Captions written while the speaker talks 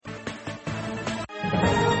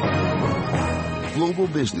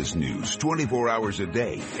global business news 24 hours a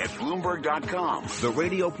day at Bloomberg.com, the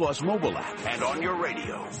Radio Plus mobile app, and on your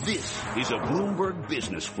radio. This is a Bloomberg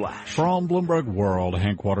Business Flash. From Bloomberg World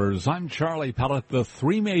Headquarters, I'm Charlie Pellet. The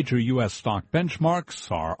three major U.S. stock benchmarks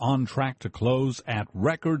are on track to close at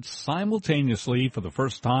records simultaneously for the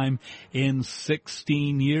first time in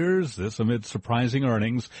 16 years. This amid surprising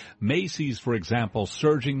earnings. Macy's, for example,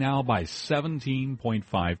 surging now by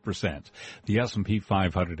 17.5%. The S&P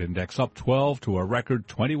 500 index up 12 to a record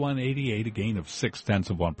 2188, a gain of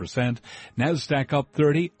 0.6%. Nasdaq up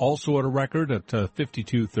 30, also at a record at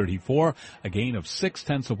 5234, a gain of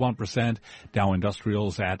 0.6%. Dow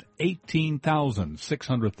Industrials at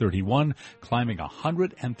 18,631, climbing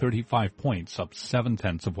 135 points, up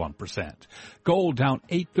 0.7%. Gold down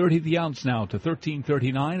 8.30 the ounce now to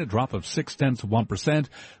 13.39, a drop of 0.6%.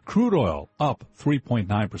 Crude oil up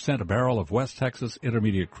 3.9%, a barrel of West Texas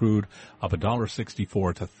Intermediate crude up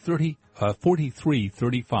 $1.64 to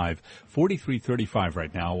 43.35. 43.35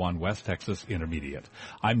 right now on West Texas Intermediate.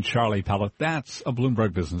 I'm Charlie Pellet. That's a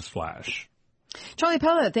Bloomberg Business Flash. Charlie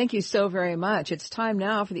Pellet, thank you so very much. It's time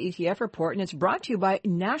now for the ETF report, and it's brought to you by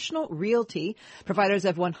National Realty, providers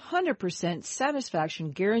of 100%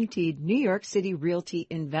 satisfaction guaranteed New York City realty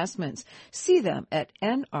investments. See them at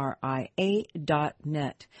nria.net.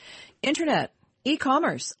 Internet,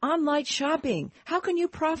 e-commerce, online shopping. How can you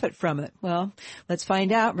profit from it? Well, let's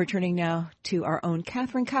find out. Returning now to our own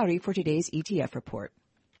Kathleen Cowdy for today's ETF report.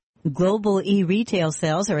 Global e-retail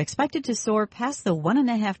sales are expected to soar past the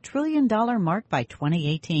 $1.5 trillion mark by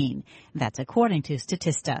 2018. That's according to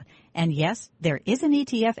Statista. And yes, there is an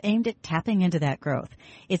ETF aimed at tapping into that growth.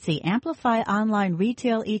 It's the Amplify Online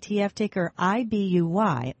Retail ETF ticker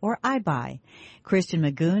IBUY, or iBuy. Christian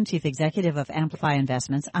Magoon, Chief Executive of Amplify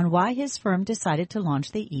Investments, on why his firm decided to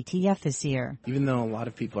launch the ETF this year. Even though a lot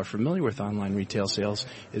of people are familiar with online retail sales,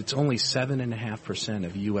 it's only 7.5%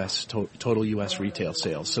 of total U.S. retail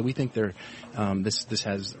sales. So we think this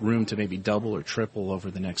has room to maybe double or triple over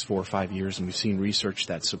the next 4 or 5 years, and we've seen research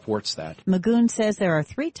that supports that. Magoon says there are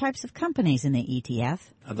three types of companies in the ETF.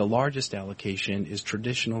 The largest allocation is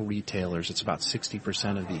traditional retailers. It's about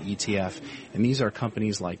 60% of the ETF, and these are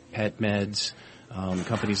companies like PetMeds,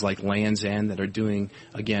 companies like Land's End that are doing,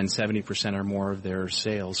 again, 70% or more of their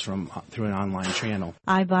sales through an online channel.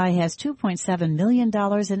 iBuy has $2.7 million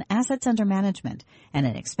in assets under management and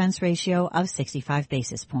an expense ratio of 65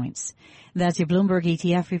 basis points. That's your Bloomberg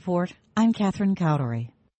ETF report. I'm Catherine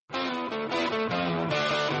Cowdery.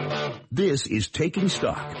 This is Taking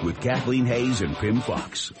Stock with Kathleen Hayes and Pimm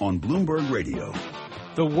Fox on Bloomberg Radio.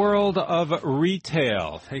 The world of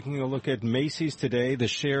retail. Taking a look at Macy's today, the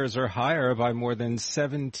shares are higher by more than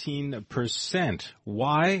 17%.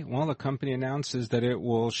 Why? Well, the company announces that it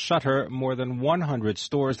will shutter more than 100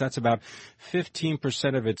 stores. That's about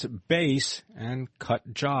 15% of its base, and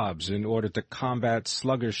cut jobs in order to combat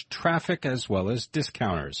sluggish traffic as well as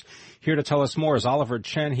discounters. Here to tell us more is Oliver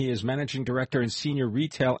Chen. He is Managing Director and Senior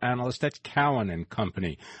Retail Analyst at Cowen and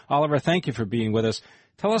Company. Oliver, thank you for being with us.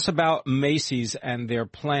 Tell us about Macy's and their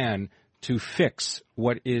plan to fix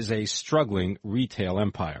what is a struggling retail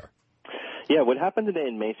empire. Yeah, what happened today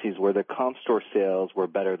in Macy's were the comp store sales were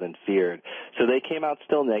better than feared. So they came out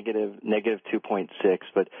still negative 2.6,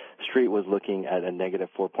 but Street was looking at a negative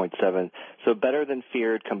 4.7. So better than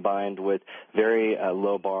feared combined with very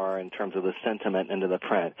low bar in terms of the sentiment into the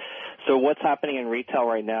print. So what's happening in retail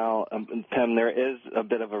right now, Pimm, there is a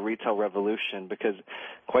bit of a retail revolution because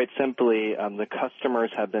quite simply the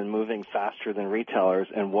customers have been moving faster than retailers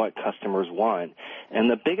and what customers want. And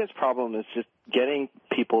the biggest problem is just getting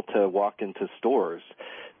people to walk into stores.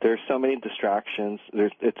 There's so many distractions.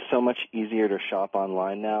 It's so much easier to shop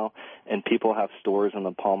online now, and people have stores in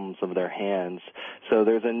the palms of their hands. So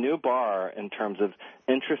there's a new bar in terms of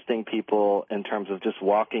interesting people in terms of just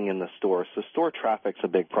walking in the store. So store traffic's a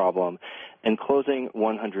big problem. And closing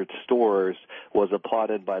 100 stores was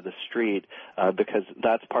applauded by the street because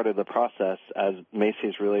that's part of the process as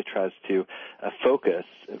Macy's really tries to focus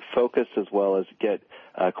as well as get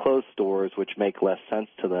closed stores which make less sense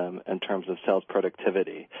to them in terms of sales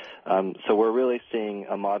productivity. So we're really seeing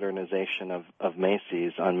a modernization of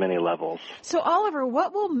Macy's on many levels. So, Oliver,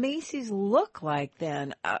 what will Macy's look like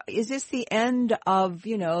then? Is this the end of,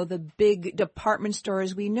 the big department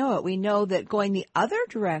stores we know it? We know that going the other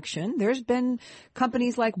direction, there's been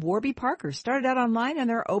companies like Warby Parker started out online and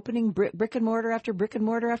they're opening brick and mortar after brick and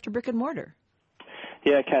mortar after brick and mortar.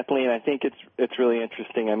 Yeah, Kathleen, I think it's really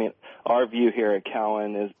interesting. I mean, our view here at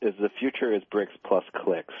Cowen is the future is bricks plus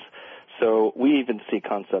clicks. So we even see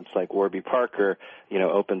concepts like Warby Parker,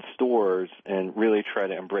 open stores and really try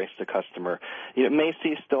to embrace the customer.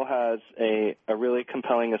 Macy's still has a really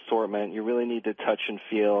compelling assortment. You really need to touch and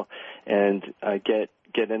feel and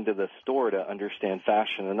get into the store to understand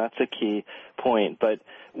fashion, and that's a key point. But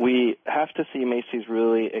we have to see Macy's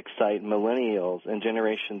really excite millennials and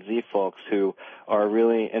Generation Z folks who are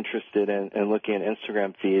really interested in looking at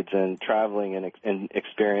Instagram feeds and traveling and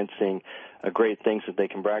experiencing great things that they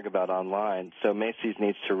can brag about online. So Macy's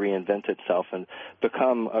needs to reinvent itself and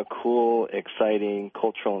become a cool, exciting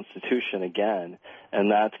cultural institution again,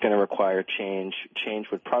 and that's going to require change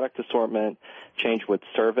with product assortment, change with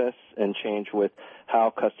service, and change with how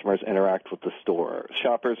customers interact with the store.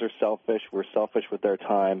 Shoppers are selfish. We're selfish with their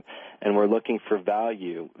time, and we're looking for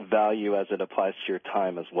value as it applies to your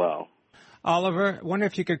time as well. Oliver, I wonder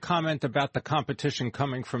if you could comment about the competition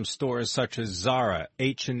coming from stores such as Zara,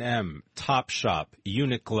 H&M, Topshop,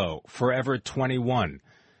 Uniqlo, Forever 21.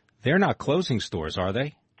 They're not closing stores, are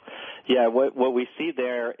they? Yeah, what we see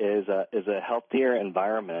there is a healthier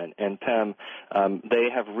environment, and Pimm, they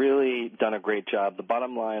have really done a great job. The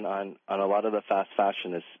bottom line on a lot of the fast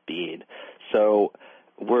fashion is speed. So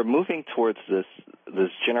we're moving towards this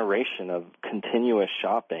generation of continuous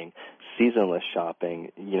shopping, seasonless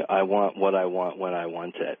shopping. I want what I want when I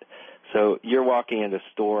want it. So you're walking into a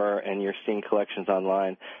store and you're seeing collections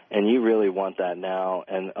online, and you really want that now.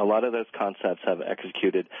 And a lot of those concepts have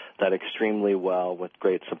executed that extremely well with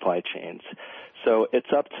great supply chains. So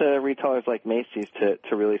it's up to retailers like Macy's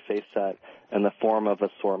to really face that in the form of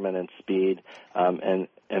assortment and speed.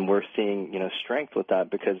 And we're seeing strength with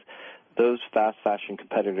that because those fast fashion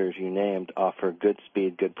competitors you named offer good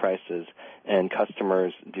speed, good prices, and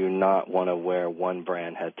customers do not want to wear one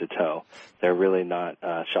brand head to toe. They're really not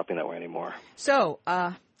shopping that way anymore. So,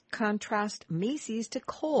 contrast Macy's to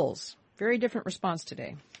Kohl's. Very different response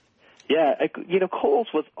today. Yeah, Kohl's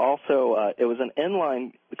was also, it was an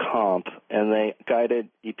inline comp, and they guided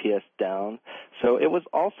EPS down. So it was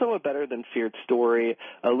also a better than feared story,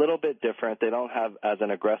 a little bit different. They don't have as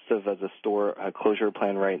an aggressive as a store closure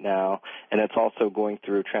plan right now, and it's also going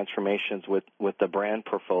through transformations with the brand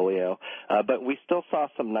portfolio. But we still saw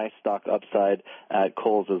some nice stock upside at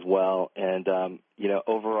Kohl's as well. And,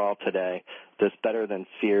 overall today, this better than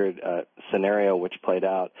feared scenario which played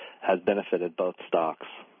out has benefited both stocks.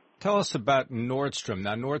 Tell us about Nordstrom.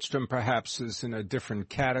 Now, Nordstrom perhaps is in a different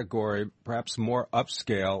category, perhaps more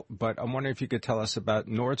upscale, but I'm wondering if you could tell us about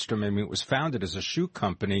Nordstrom. I mean, it was founded as a shoe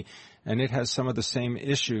company, and it has some of the same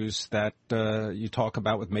issues that you talk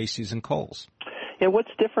about with Macy's and Kohl's. Yeah,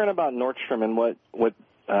 what's different about Nordstrom and what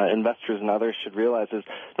investors and others should realize is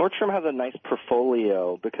Nordstrom has a nice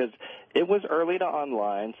portfolio because it was early to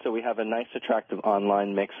online, so we have a nice, attractive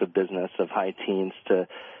online mix of business of high teens to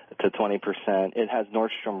 20%. It has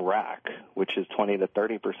Nordstrom Rack, which is 20 to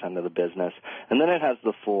 30% of the business, and then it has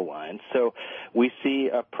the full line. So we see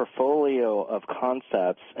a portfolio of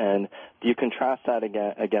concepts, and you contrast that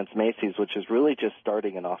against Macy's, which is really just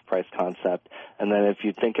starting an off-price concept. And then if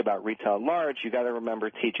you think about retail at large, you got to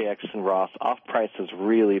remember TJX and Ross. Off-price has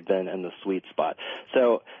really been in the sweet spot.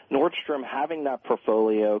 So Nordstrom having that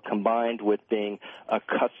portfolio combined with being a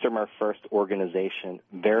customer-first organization,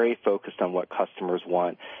 very focused on what customers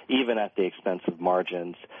want, even at the expense of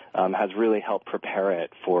margins, has really helped prepare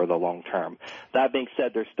it for the long term. That being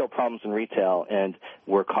said, there's still problems in retail, and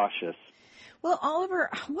we're cautious. Well, Oliver,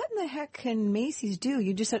 what in the heck can Macy's do?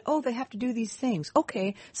 You just said, they have to do these things.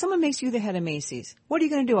 Okay, someone makes you the head of Macy's. What are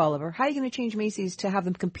you going to do, Oliver? How are you going to change Macy's to have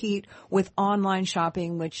them compete with online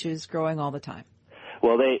shopping, which is growing all the time?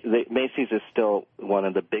 Well, Macy's is still one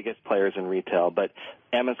of the biggest players in retail, but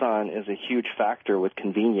Amazon is a huge factor with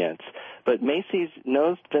convenience. But Macy's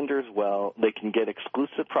knows vendors well. They can get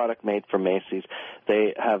exclusive product made from Macy's.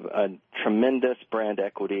 They have a tremendous brand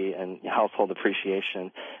equity and household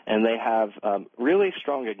appreciation, and they have really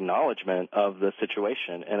strong acknowledgement of the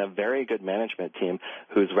situation and a very good management team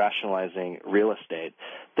who's rationalizing real estate.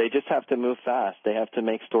 They just have to move fast. They have to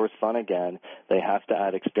make stores fun again. They have to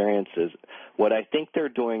add experiences. What I think they're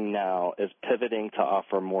doing now is pivoting to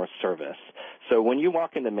offer more service. So when you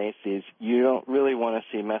walk into Macy's, you don't really want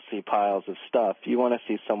to see messy piles of stuff. You want to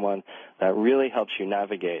see someone that really helps you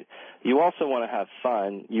navigate. You also want to have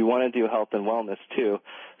fun. You want to do health and wellness, too.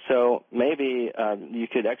 So maybe you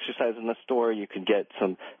could exercise in the store. You could get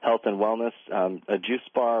some health and wellness, a juice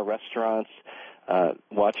bar, restaurants,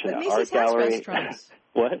 watch an art gallery.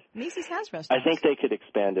 What? Macy's has restaurants. I think they could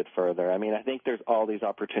expand it further. I mean, I think there's all these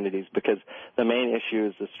opportunities because the main issue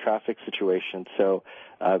is this traffic situation. So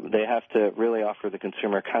they have to really offer the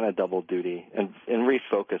consumer kind of double duty and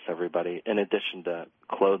refocus everybody in addition to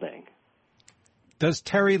clothing. Does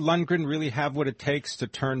Terry Lundgren really have what it takes to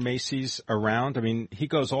turn Macy's around? I mean, he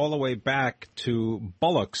goes all the way back to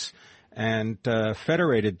Bullock's and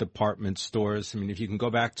Federated department stores. I mean, if you can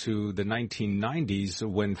go back to the 1990s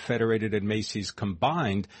when Federated and Macy's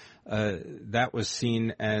combined, that was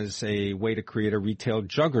seen as a way to create a retail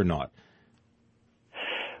juggernaut.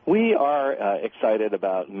 We are excited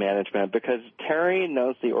about management because Terry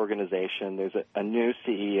knows the organization. There's a new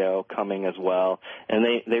CEO coming as well, and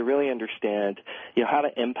they really understand, how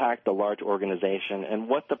to impact the large organization and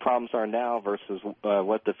what the problems are now versus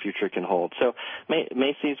what the future can hold. So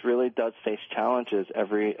Macy's really does face challenges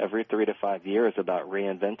every 3 to 5 years about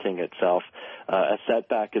reinventing itself. A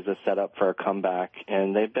setback is a setup for a comeback,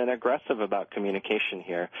 and they've been aggressive about communication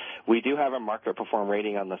here. We do have a market perform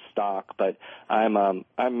rating on the stock, but I'm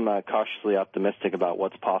cautiously optimistic about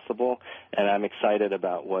what's possible, and I'm excited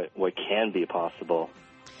about what can be possible.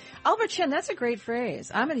 Oliver Chen, that's a great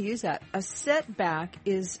phrase. I'm going to use that. A setback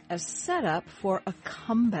is a setup for a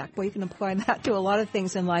comeback. Boy, you can apply that to a lot of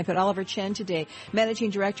things in life. But Oliver Chen today,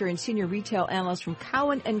 Managing Director and Senior Retail Analyst from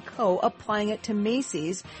Cowen & Co., applying it to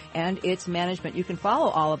Macy's and its management. You can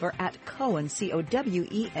follow Oliver at Cowen,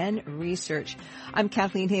 Cowen Research. I'm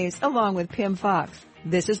Kathleen Hayes, along with Pimm Fox.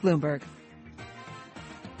 This is Bloomberg.